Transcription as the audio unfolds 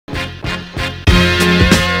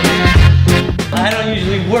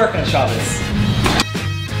work on Shabbos.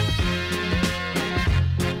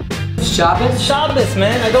 Shabbos? Shabbos,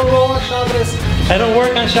 man. I don't roll on Shabbos. I don't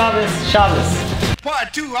work on Shabbos. Shabbos.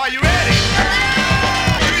 Part 2, are you ready?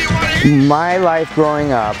 My life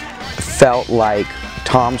growing up felt like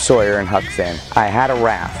Tom Sawyer and Huck Finn. I had a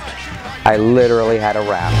raft. I literally had a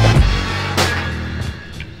raft.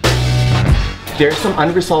 There's some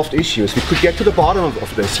unresolved issues. We could get to the bottom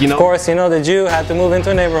of this, you know? Of course, you know, the Jew had to move into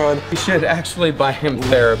a neighborhood. We should actually buy him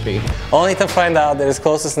therapy. Only to find out that his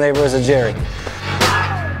closest neighbor is a Jerry.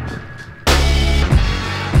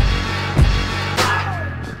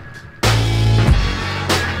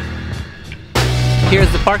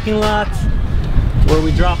 Here's the parking lot where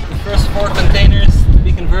we drop the first 4 containers to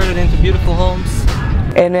be converted into beautiful homes.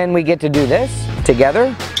 And then we get to do this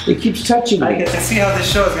together. It keeps touching me. I get to see how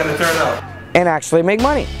this show is going to turn out. And actually make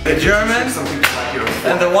money. The German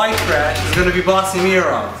and the white trash is going to be bossing me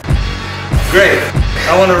around. Great.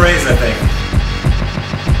 I want to raise that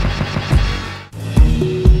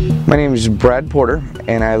thing. My name is Brad Porter,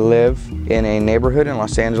 and I live in a neighborhood in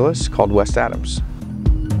Los Angeles called West Adams.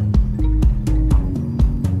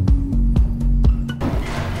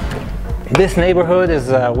 This neighborhood is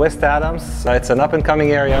West Adams. It's an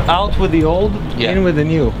up-and-coming area. Out with the old, in with the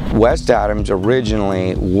new. West Adams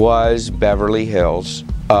originally was Beverly Hills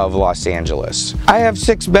of Los Angeles. I have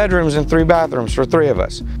 6 bedrooms and 3 bathrooms for 3 of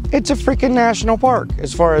us. It's a freaking national park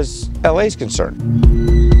as far as LA is concerned.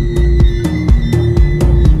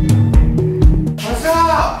 What's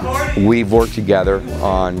up? We've worked together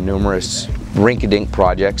on numerous rink-a-dink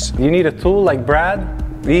projects. You need a tool like Brad?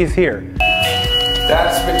 He's here.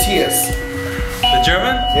 That's Matthias. The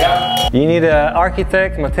German? Yeah. You need an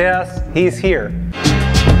architect, Matthias? He's here.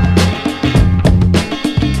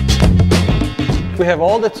 We have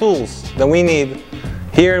all the tools that we need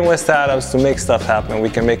here in West Adams to make stuff happen. We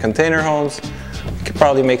can make container homes. We could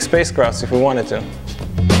probably make spacecrafts if we wanted to.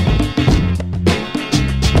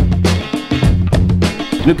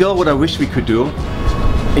 You know, Gil, what I wish we could do?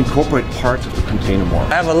 Incorporate parts of the container more.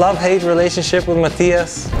 I have a love-hate relationship with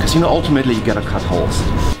Matthias. Because, you know, ultimately you gotta cut holes.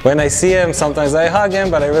 When I see him, sometimes I hug him,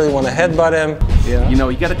 but I really want to headbutt him. Yeah. You know,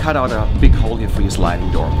 you gotta cut out a big hole here for your sliding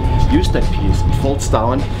door. Use that piece, it folds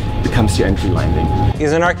down, becomes your entry landing.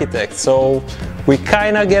 He's an architect, so we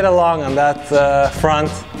kind of get along on that front.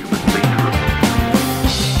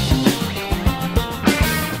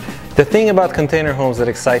 The thing about container homes that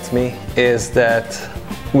excites me is that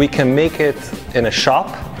we can make it in a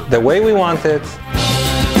shop the way we want it.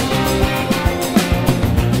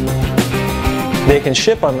 They can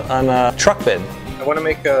ship on a truck bed. I want to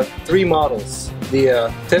make 3 models. The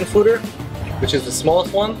 10-footer, which is the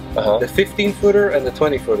smallest one, the 15-footer, and the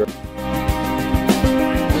 20-footer.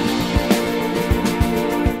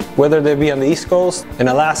 Whether they be on the East Coast, in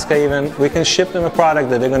Alaska even, we can ship them a product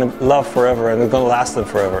that they're going to love forever and it's going to last them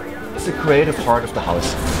forever. It's the creative heart of the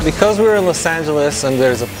house. Because we're in Los Angeles and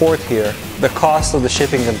there's a port here, the cost of the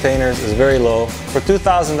shipping containers is very low. For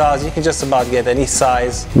 $2,000, you can just about get any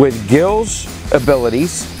size. With Gil's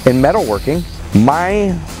abilities in metalworking,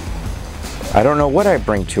 I don't know what I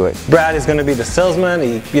bring to it. Brad is going to be the salesman.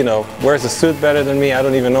 He, you know, wears a suit better than me. I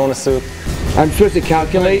don't even own a suit. I'm supposed to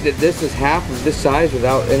calculate that this is half of this size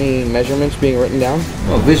without any measurements being written down?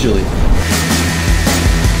 Oh, visually.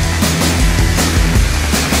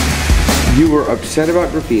 You were upset about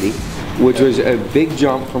graffiti, which was a big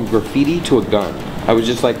jump from graffiti to a gun. I was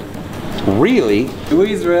just like, really?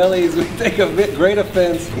 We Israelis, we take a great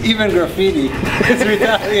offense. Even graffiti is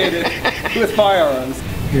retaliated with firearms.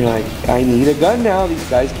 You're like, I need a gun now. These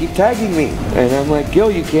guys keep tagging me. And I'm like, Gil,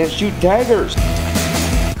 you can't shoot taggers.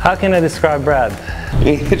 How can I describe Brad?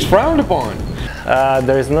 It's frowned upon.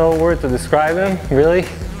 There's no word to describe him, really.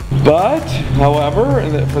 But, however,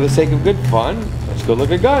 for the sake of good fun, let's go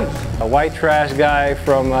look at guns. A white trash guy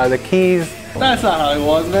from the Keys. That's not how it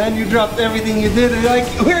was, man. You dropped everything you did and you're like,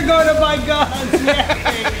 we're going to buy guns,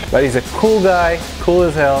 yay! But he's a cool guy, cool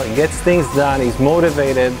as hell. He gets things done, he's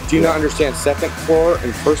motivated. Do you not understand second floor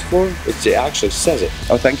and first floor? It actually says it.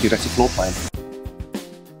 Oh, thank you, that's a floor plan.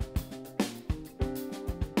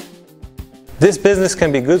 This business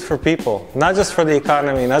can be good for people, not just for the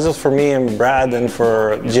economy, not just for me and Brad and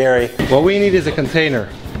for Jerry. What we need is a container.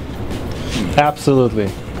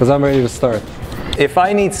 Absolutely, because I'm ready to start. If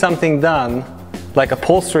I need something done, like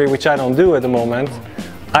upholstery, which I don't do at the moment,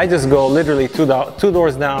 I just go literally two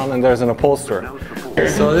doors down and there's an upholsterer.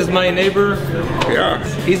 So this is my neighbor. Yeah.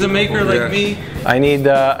 He's a maker like me. I need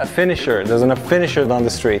a finisher. There's a finisher down the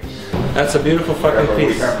street. That's a beautiful fucking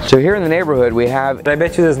piece. So here in the neighborhood we have, I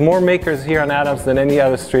bet you there's more makers here on Adams than any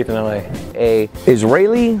other street in LA. a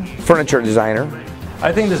Israeli furniture designer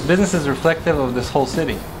I think this business is reflective of this whole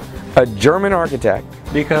city. A German architect.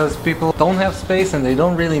 Because people don't have space and they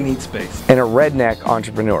don't really need space. And a redneck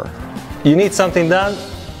entrepreneur. You need something done,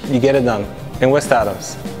 you get it done. In West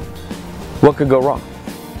Adams. What could go wrong?